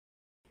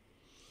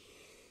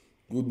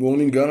Good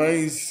morning,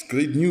 guys.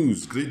 Great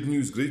news, great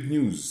news, great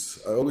news.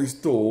 I always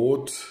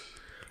thought,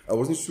 I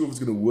wasn't sure if it's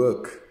going to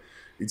work.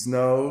 It's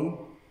now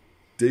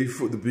day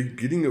 4, the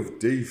beginning of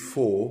day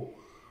 4,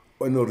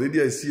 and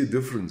already I see a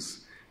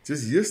difference.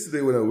 Just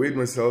yesterday when I weighed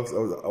myself,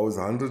 I was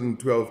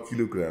 112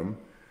 kilogram,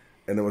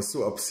 and I was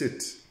so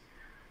upset.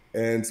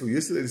 And so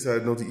yesterday I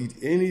decided not to eat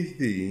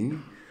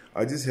anything.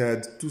 I just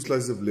had 2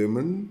 slices of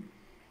lemon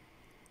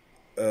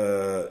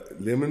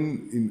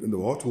in the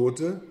hot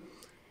water,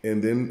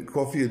 and then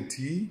coffee and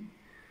tea.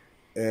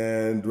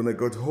 And when I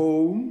got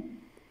home,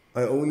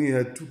 I only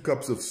had 2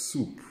 cups of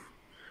soup.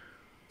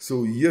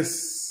 So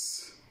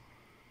yes,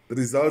 the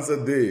results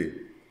are there.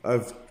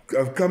 I've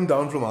come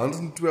down from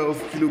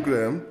 112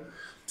 kilogram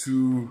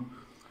to,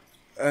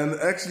 and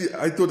actually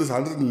I thought it was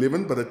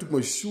 111, but I took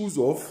my shoes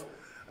off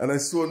and I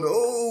saw,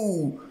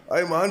 no,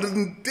 I'm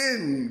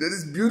 110. That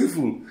is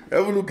beautiful.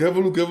 Have a look, have a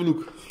look, have a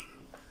look.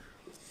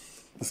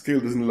 The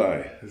scale doesn't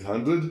lie. It's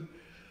 100,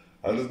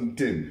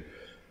 110.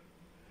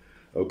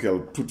 Okay, I'll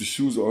put the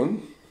shoes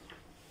on.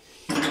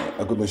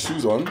 I've got my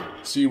shoes on.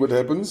 See what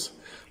happens.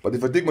 But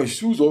if I take my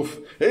shoes off,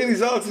 hey,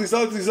 results,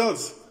 results,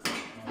 results.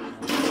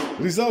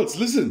 Results,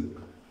 listen.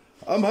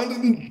 I'm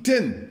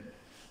 110.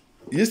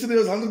 Yesterday I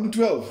was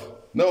 112.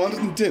 Now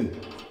 110.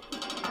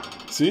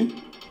 See?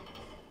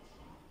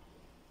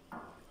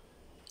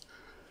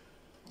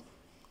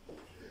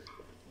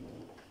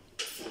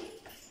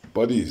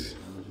 Buddies.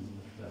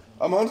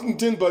 I'm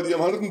 110, buddy. I'm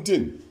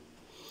 110.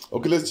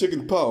 Okay, let's check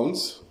in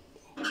pounds.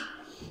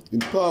 In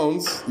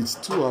pounds, it's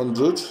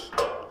 200,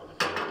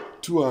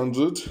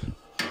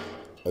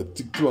 I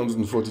think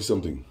 240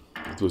 something.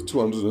 It was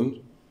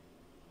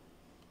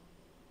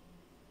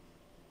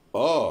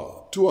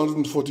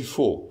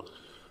 244.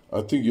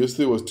 I think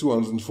yesterday was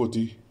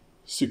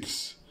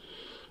 246.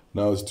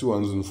 Now it's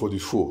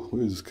 244.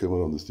 Where is this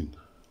camera on this thing?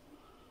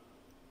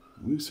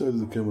 Which side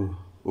is the camera?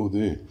 Oh,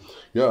 there.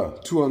 Yeah,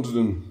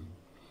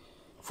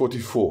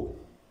 244.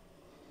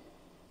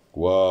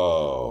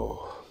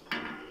 Wow.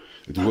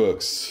 It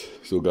works.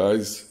 So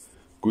guys,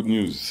 good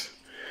news.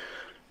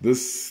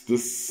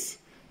 This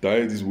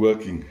diet is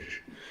working.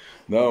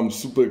 Now I'm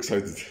super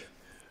excited.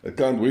 I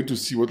can't wait to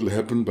see what will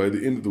happen by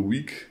the end of the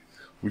week,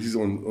 which is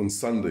on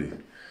Sunday.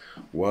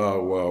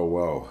 Wow, wow,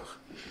 wow.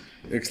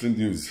 Excellent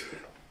news.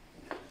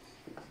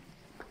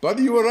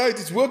 Buddy, you were right,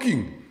 it's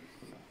working.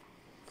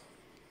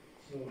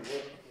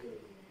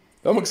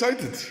 I'm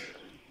excited.